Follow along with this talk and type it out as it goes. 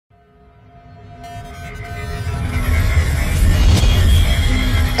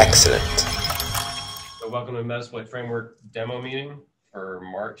Excellent. So welcome to the Metasploit Framework demo meeting for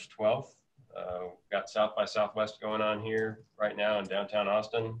March 12th. Got South by Southwest going on here right now in downtown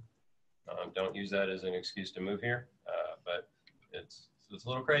Austin. Don't use that as an excuse to move here, but it's a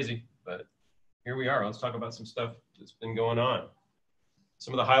little crazy, but here we are. Let's talk about some stuff that's been going on.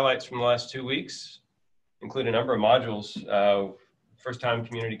 Some of the highlights from the last 2 weeks include a number of modules. First-time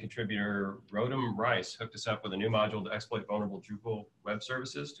community contributor Rodham Rice hooked us up with a new module to exploit vulnerable Drupal web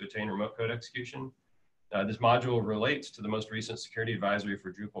services to attain remote code execution. This module relates to the most recent security advisory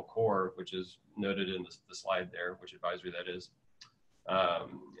for Drupal core, which is noted in the slide there, which advisory that is.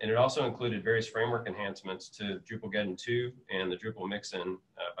 And it also included various framework enhancements to Drupal 2 and the Drupal mixin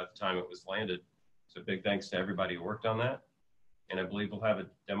by the time it was landed. So big thanks to everybody who worked on that. And I believe we'll have a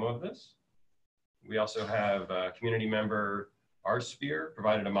demo of this. We also have community member RSphere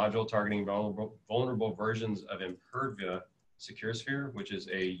provided a module targeting vulnerable versions of Impervia SecureSphere, which is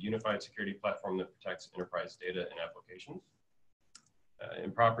a unified security platform that protects enterprise data and applications.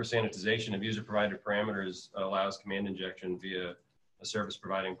 Improper sanitization of user-provided parameters allows command injection via a service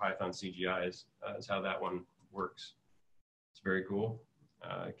providing Python CGIs. That's how that one works. It's very cool.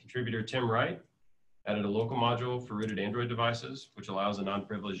 Contributor Tim Wright added a local module for rooted Android devices, which allows a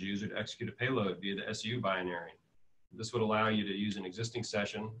non-privileged user to execute a payload via the SU binary. This would allow you to use an existing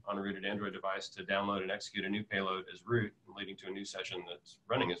session on a rooted Android device to download and execute a new payload as root, leading to a new session that's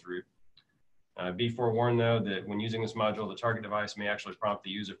running as root. Be forewarned, though, that when using this module, the target device may actually prompt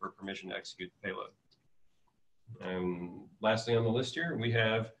the user for permission to execute the payload. And lastly on the list here, we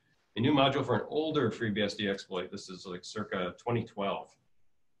have a new module for an older FreeBSD exploit. This is like circa 2012.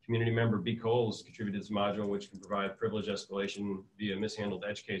 Community member B. Coles contributed this module, which can provide privilege escalation via mishandled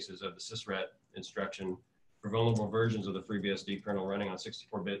edge cases of the sysret instruction for vulnerable versions of the FreeBSD kernel running on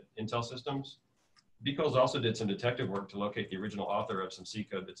 64-bit Intel systems. B. Coles also did some detective work to locate the original author of some C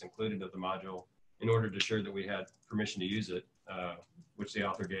code that's included of the module in order to ensure that we had permission to use it, which the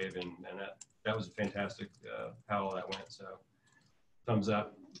author gave, and that was a fantastic how all that went, so thumbs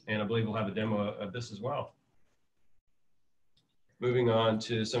up. And I believe we'll have a demo of this as well. Moving on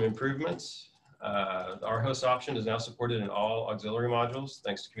to some improvements. Our host option is now supported in all auxiliary modules,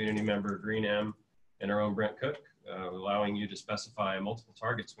 thanks to community member Green M and our own Brent Cook, allowing you to specify multiple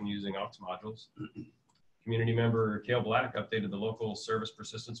targets when using aux modules. Community member Kale Black updated the local service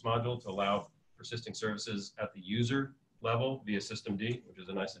persistence module to allow persisting services at the user level via systemd, which is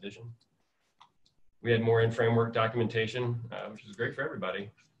a nice addition. We had more in-framework documentation, which is great for everybody.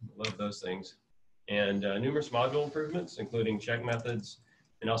 Love those things. And numerous module improvements, including check methods,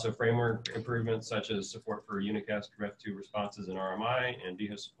 and also framework improvements such as support for unicast ref2 responses in RMI and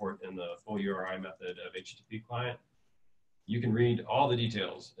dhost support in the full URI method of HTTP client. You can read all the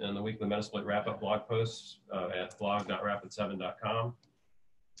details in the weekly Metasploit wrap-up blog posts at blog.rapid7.com.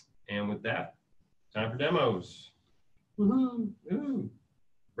 And with that, time for demos. Woohoo! Ooh.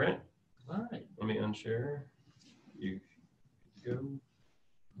 Brent. All right. Let me unshare. You go.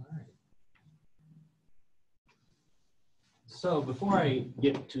 All right. So before I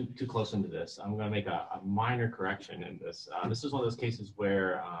get too close into this, I'm going to make a minor correction in this. This is one of those cases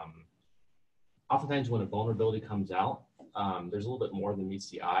where oftentimes when a vulnerability comes out, there's a little bit more than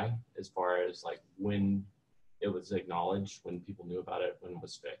meets the eye as far as like when it was acknowledged, when people knew about it, when it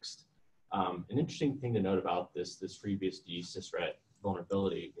was fixed. An interesting thing to note about this FreeBSD sysret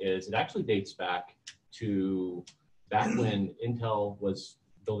vulnerability is it actually dates back when Intel was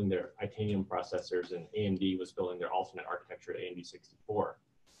building their Itanium processors and AMD was building their alternate architecture, AMD 64.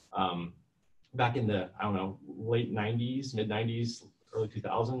 Back in the, I don't know, late 90s, mid 90s, early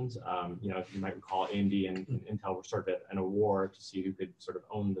 2000s, you know, if you might recall, AMD and Intel were sort of in a war to see who could sort of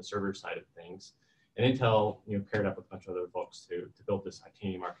own the server side of things. And Intel, you know, paired up with a bunch of other folks to build this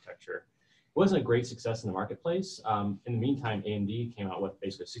Itanium architecture. It wasn't a great success in the marketplace. In the meantime, AMD came out with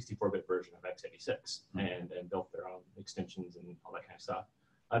basically a 64-bit version of x86 and built their own extensions and all that kind of stuff.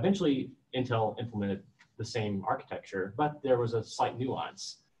 Eventually, Intel implemented the same architecture, but there was a slight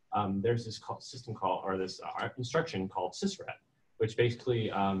nuance. There's this system call, or this instruction called sysret, which basically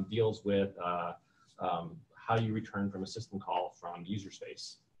deals with how you return from a system call from user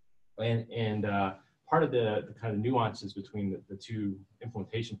space. And part of the kind of nuances between the two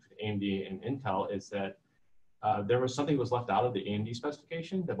implementations for AMD and Intel is that there was something that was left out of the AMD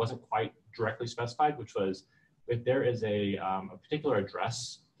specification that wasn't quite directly specified, which was if there is a particular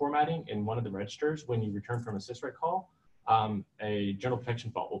address formatting in one of the registers when you return from a sysret call, a general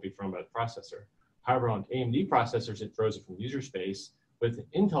protection fault will be thrown by the processor. However, on AMD processors, it throws it from user space. With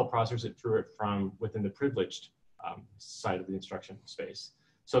Intel processors, it threw it from within the privileged side of the instruction space.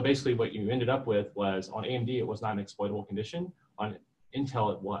 So basically what you ended up with was on AMD, it was not an exploitable condition. On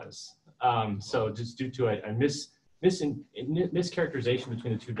Intel it was. So just due to a mischaracterization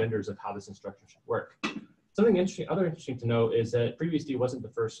between the two vendors of how this instruction should work. Something interesting to know is that FreeBSD wasn't the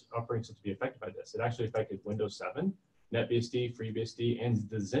first operating system to be affected by this. It actually affected Windows 7, NetBSD, FreeBSD, and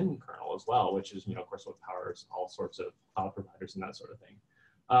the Zen kernel as well, which is, of course, what powers all sorts of cloud providers and that sort of thing.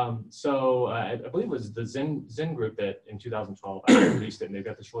 I believe it was the Zen group that in 2012 released it, and they've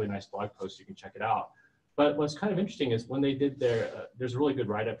got this really nice blog post. You can check it out. But what's kind of interesting is when they did there's a really good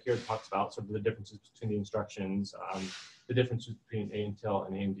write-up here that talks about sort of the differences between the instructions, the differences between Intel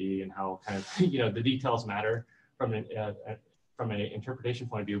and AMD, and how kind of, the details matter from an interpretation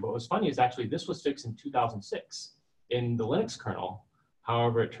point of view. But what's funny is actually this was fixed in 2006 in the Linux kernel.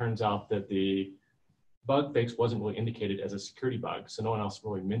 However, it turns out that the bug fix wasn't really indicated as a security bug, so no one else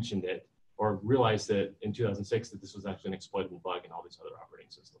really mentioned it or realized that in 2006 that this was actually an exploitable bug in all these other operating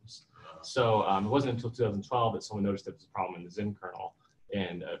systems. So it wasn't until 2012 that someone noticed there was a problem in the Zen kernel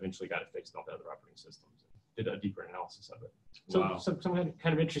and eventually got it fixed in all the other operating systems and did a deeper analysis of it. So Wow. some kind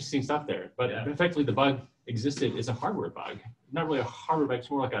of interesting stuff there. But effectively the bug existed as a hardware bug. Not really a hardware bug, it's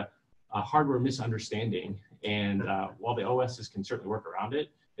more like a hardware misunderstanding. And while the OSs can certainly work around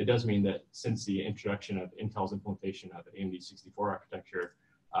it, it does mean that since the introduction of Intel's implementation of the AMD 64 architecture,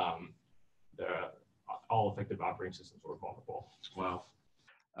 all effective operating systems were vulnerable. Wow.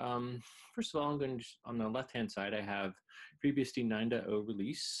 First of all, I'm going to, on the left-hand side, I have FreeBSD 9.0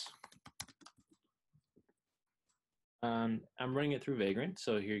 release. I'm running it through Vagrant,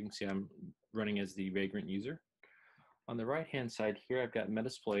 so here you can see I'm running as the Vagrant user. On the right-hand side here, I've got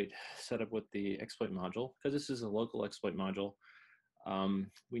Metasploit set up with the exploit module. Because this is a local exploit module,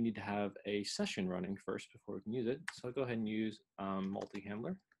 we need to have a session running first before we can use it. So I'll go ahead and use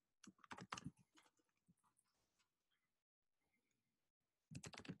multi-handler.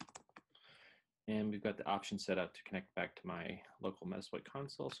 And we've got the option set up to connect back to my local Metasploit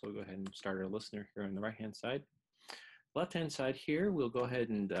console. So we'll go ahead and start our listener here on the right-hand side. Left-hand side here, we'll go ahead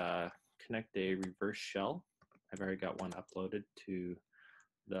and connect a reverse shell. I've already got one uploaded to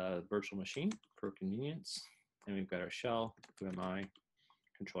the virtual machine for convenience. And we've got our shell, who am I,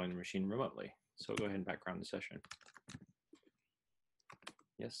 controlling the machine remotely. So we'll go ahead and background the session.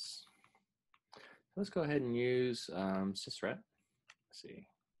 Yes. Let's go ahead and use sysret. Let's see.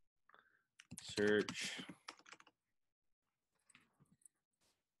 Search.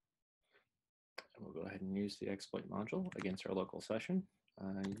 And we'll go ahead and use the exploit module against our local session.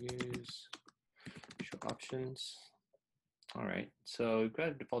 Use show options. All right, so we've got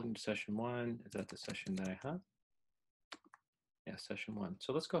it defaulting to session 1. Is that the session that I have? Yeah, session 1.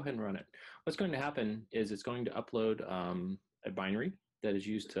 So let's go ahead and run it. What's going to happen is it's going to upload a binary that is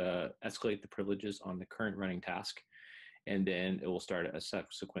used to escalate the privileges on the current running task. And then it will start a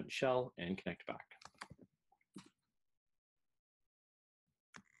subsequent shell and connect back.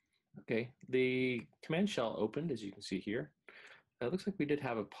 Okay, the command shell opened, as you can see here. It looks like we did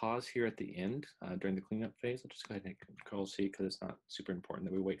have a pause here at the end during the cleanup phase. I'll just go ahead and hit Control-C because it's not super important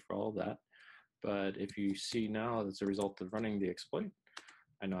that we wait for all of that. But if you see now, as a result of running the exploit,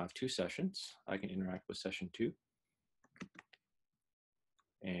 I now have 2 sessions. I can interact with session 2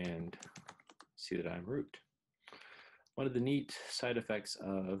 and see that I'm root. One of the neat side effects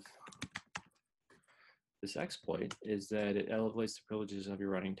of this exploit is that it elevates the privileges of your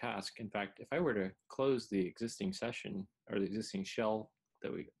running task. In fact, if I were to close the existing session or the existing shell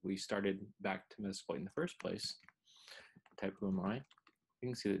that we started back to Metasploit in the first place, type who am I, you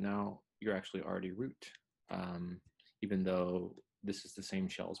can see that now you're actually already root, even though this is the same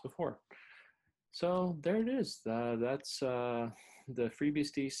shell as before. So there it is. That's the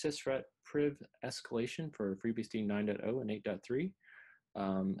FreeBSD sysret priv escalation for FreeBSD 9.0 and 8.3.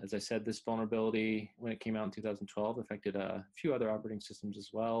 As I said, this vulnerability, when it came out in 2012, affected a few other operating systems as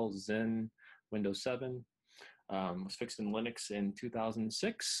well. Zen, Windows 7, was fixed in Linux in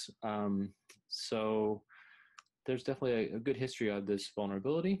 2006. So there's definitely a good history of this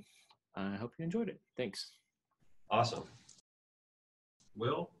vulnerability. I hope you enjoyed it. Thanks. Awesome.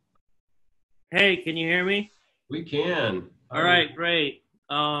 Will? Hey, can you hear me? We can. All right, great.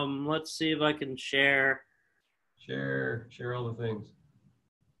 Let's see if I can share. Share all the things.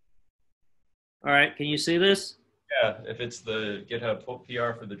 All right, can you see this? Yeah, if it's the GitHub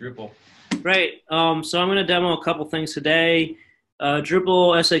PR for the Drupal. Great. So I'm going to demo a couple things today.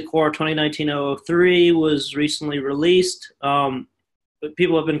 Drupal SA Core 2019-003 was recently released. But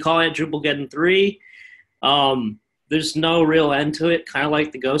people have been calling it Drupal 3. There's no real end to it, kind of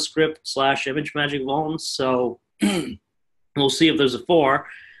like the GhostScript / ImageMagick vulns. So we'll see if there's a 4.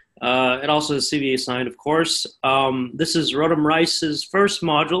 It also has CVE assigned, of course. This is Rotem Rice's first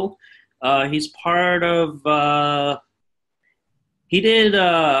module. He's part of He did,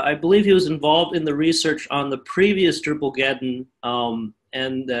 I believe he was involved in the research on the previous Drupalgeddon,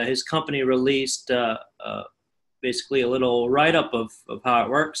 and his company released basically a little write-up of how it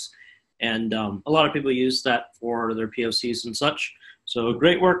works. And a lot of people use that for their POCs and such. So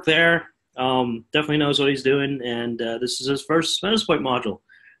great work there. Definitely knows what he's doing. And this is his first Metasploit module.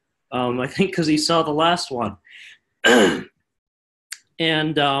 I think because he saw the last one.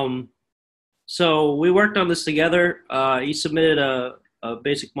 And so we worked on this together. He submitted a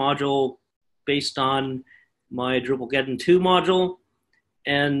basic module based on my Drupalgeddon 2 module.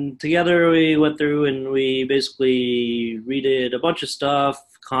 And together we went through and we basically redid a bunch of stuff,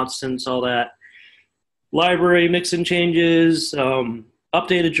 constants, all that. Library mixing changes, updated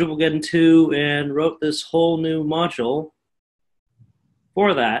Drupalgeddon 2, and wrote this whole new module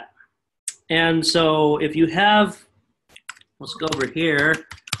for that. And so if you have, let's go over here.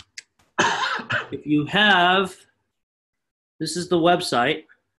 If you have, this is the website.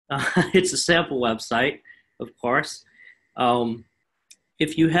 It's a sample website, of course.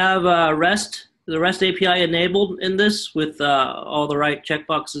 If you have the REST API enabled in this with all the right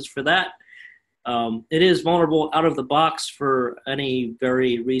checkboxes for that, it is vulnerable out of the box for any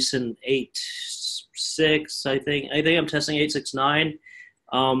very recent 8.6, I think. I think I'm testing 8.6.9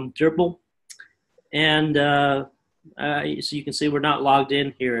 Drupal. And so you can see we're not logged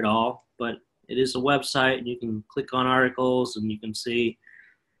in here at all, but it is a website, and you can click on articles, and you can see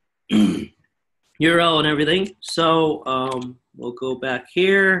URL and everything. So we'll go back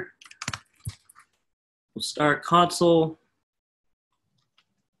here. We'll start console.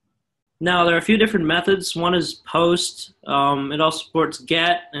 Now, there are a few different methods. One is post. It also supports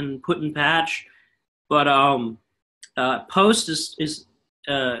get and put and patch. But post is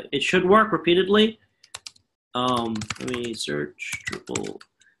it should work repeatedly. Let me search Drupal.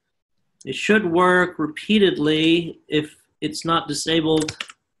 It should work repeatedly if it's not disabled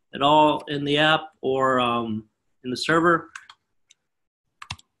at all in the app or in the server.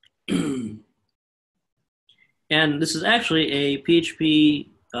 And this is actually a PHP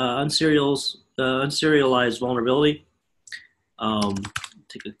unserialized vulnerability.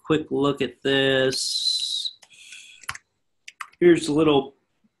 Take a quick look at this. Here's a little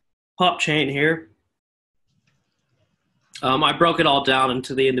pop chain here. I broke it all down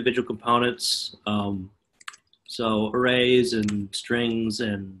into the individual components. So arrays and strings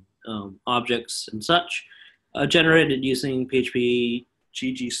and objects and such, generated using PHP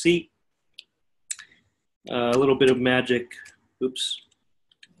GGC. A little bit of magic, oops,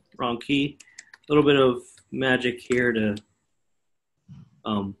 wrong key. A little bit of magic here to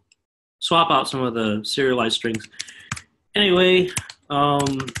swap out some of the serialized strings. Anyway,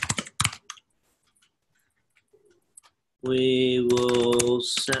 we will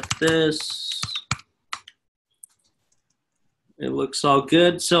set this. It looks all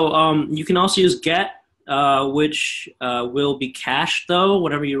good. So you can also use get, which will be cached though.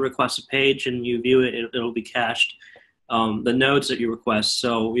 Whenever you request a page and you view it, it'll be cached, the nodes that you request.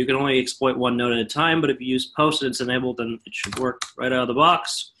 So you can only exploit one node at a time, but if you use post and it's enabled, then it should work right out of the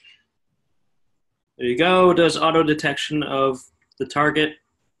box. There you go. It does auto detection of the target.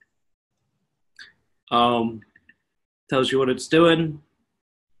 Tells you what it's doing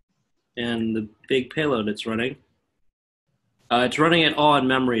and the big payload it's running. It's running it all in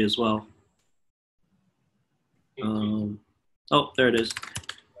memory as well. Oh, there it is.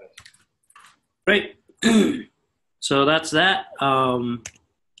 Great. So that's that. Very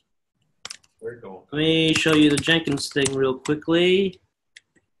cool. Let me show you the Jenkins thing real quickly.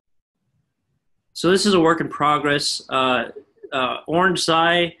 So this is a work in progress. Orange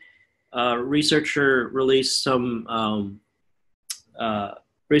Zai, researcher, released some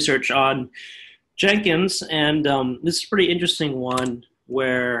research on Jenkins, and this is a pretty interesting one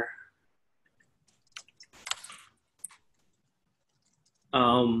where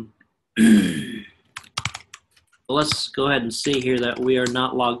let's go ahead and see here that we are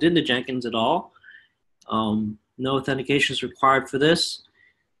not logged into Jenkins at all. No authentication is required for this.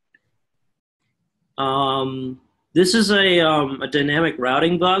 This is a dynamic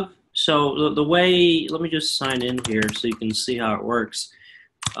routing bug. So the way, let me just sign in here so you can see how it works.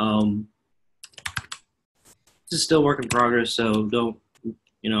 This is still work in progress, so don't,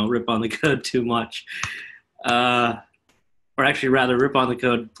 rip on the code too much. Or actually rather rip on the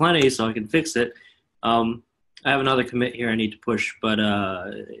code plenty so I can fix it. I have another commit here I need to push, but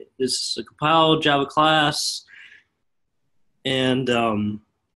this is a compiled Java class, and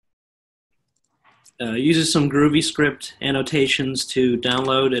uses some Groovy script annotations to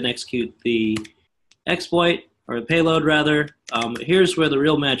download and execute the exploit, or the payload rather. Here's where the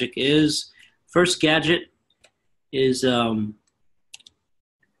real magic is. First gadget is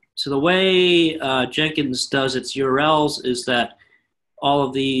So the way Jenkins does its URLs is that all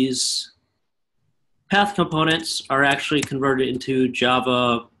of these path components are actually converted into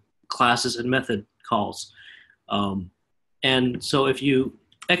Java classes and method calls. And so if you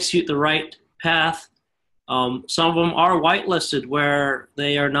execute the right path, some of them are whitelisted where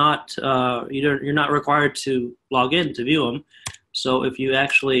they are not, you're not required to log in to view them. So if you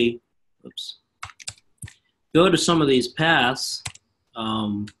actually, go to some of these paths,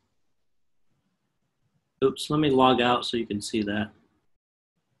 let me log out so you can see that.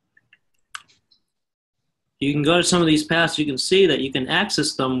 You can go to some of these paths, you can see that you can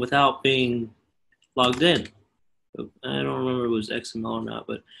access them without being logged in. I don't remember if it was XML or not,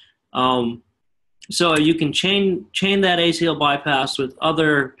 but so you can chain that ACL bypass with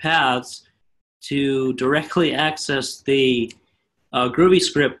other paths to directly access the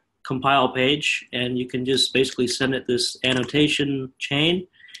GroovyScript compile page, and you can just basically send it this annotation chain.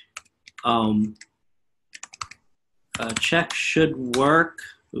 Check should work.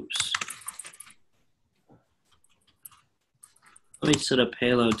 Oops. Let me set a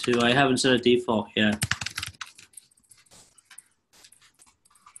payload too. I haven't set a default yet.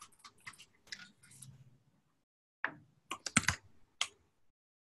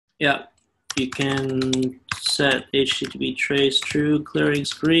 Yeah, you can set HTTP trace true, clearing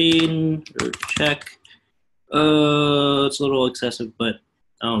screen, or check. It's a little excessive, but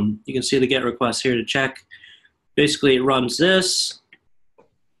you can see the GET request here to check. Basically, it runs this,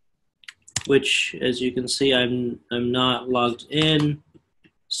 which, as you can see, I'm not logged in.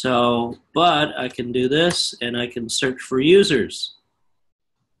 So, but I can do this, and I can search for users.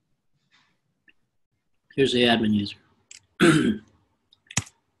 Here's the admin user.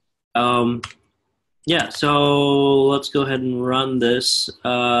 Yeah, so let's go ahead and run this.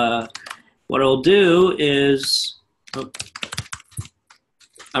 What I'll do is,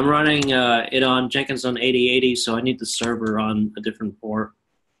 I'm running it on Jenkins on 8080, so I need the server on a different port.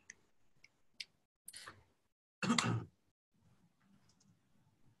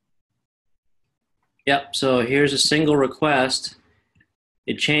 Yep, so here's a single request.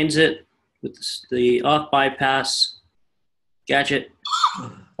 It chains it with the auth bypass gadget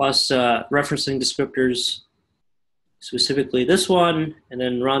plus referencing descriptors, specifically this one, and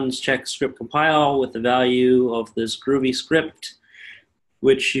then runs check script compile with the value of this GroovyScript,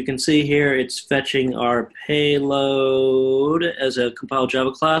 which you can see here, it's fetching our payload as a compiled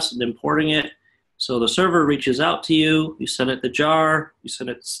Java class and importing it. So the server reaches out to you, you send it the jar, you send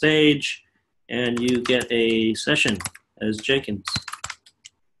it the stage, and you get a session as Jenkins.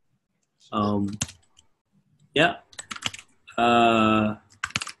 Yeah.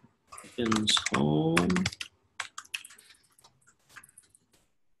 Jenkins home.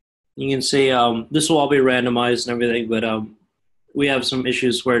 You can see this will all be randomized and everything, but we have some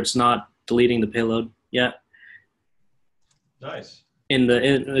issues where it's not deleting the payload yet. Nice.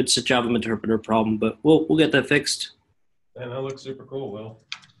 It's a Java interpreter problem, but we'll get that fixed. And that looks super cool, Will.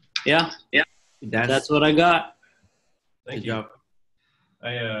 Yeah. That's what I got. Thank you.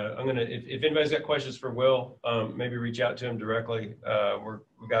 I'm gonna if anybody's got questions for Will, maybe reach out to him directly.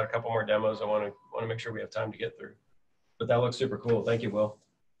 We've got a couple more demos I want to make sure we have time to get through. But that looks super cool. Thank you, Will.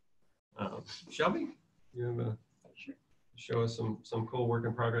 Shelby, you have a show us some cool work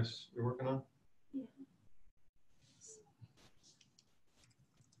in progress you're working on? Yeah.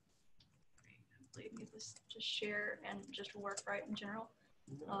 Hopefully get this to share and just work right in general.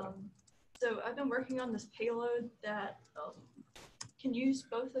 So I've been working on this payload that can use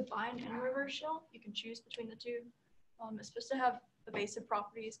both a bind and a reverse shell. You can choose between the two. It's supposed to have evasive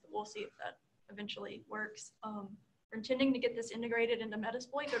properties, but we'll see if that eventually works. We're intending to get this integrated into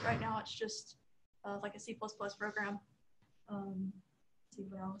Metasploit, but right now it's just like a C++ program. Let's see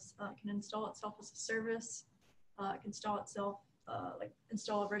what else. It can install itself as a service. It can install itself, like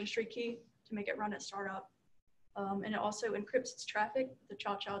install a registry key to make it run at startup. And it also encrypts its traffic, the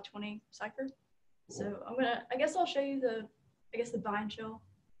chow 20 cipher. So I guess I'll show you the bind shell.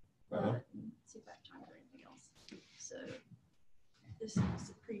 See if I have time for anything else. So this is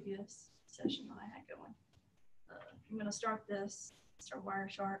the previous session that I had going. I'm gonna start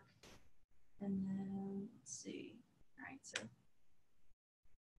Wireshark, and then let's see. All right,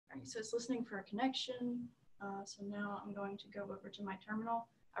 so it's listening for a connection. So now I'm going to go over to my terminal.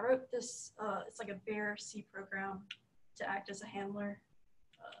 I wrote this, it's like a bare C program to act as a handler.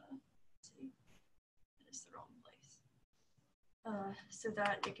 Let's see, it is the wrong place. So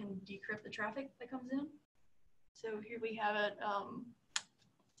that it can decrypt the traffic that comes in. So here we have it.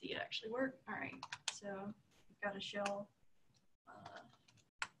 See it actually work. All right, so we've got a shell.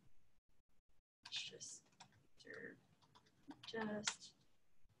 Let's just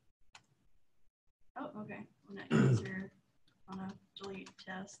Oh, okay. On that user, on a delete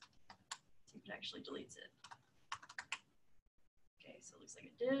test, see if it actually deletes it. Okay, so it looks like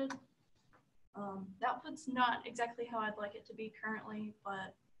it did. The output's not exactly how I'd like it to be currently,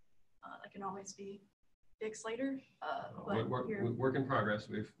 but that can always be fixed later. But work in progress.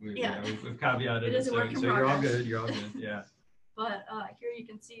 We've Yeah. we've caveated It is a work in so you're all progress. good. You're all good. Yeah. But here you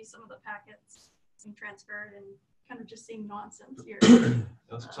can see some of the packets being transferred and kind of just seeing nonsense here.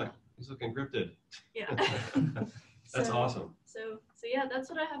 Looks like he's looking encrypted. Yeah. That's So- awesome. So yeah, that's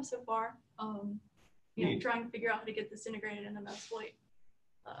what I have so far. You know, Neat. trying to figure out how to get this integrated into Metasploit.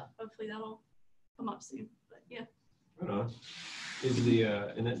 Hopefully that'll come up soon. But yeah. Right on. Is the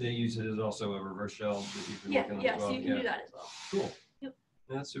and that they use it as also a reverse shell that you've been working on Yeah, as well? so you can do that as well. Cool. Yep.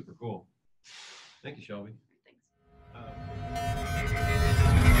 That's super cool. Thank you, Shelby. Thanks.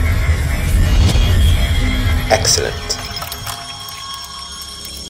 Excellent.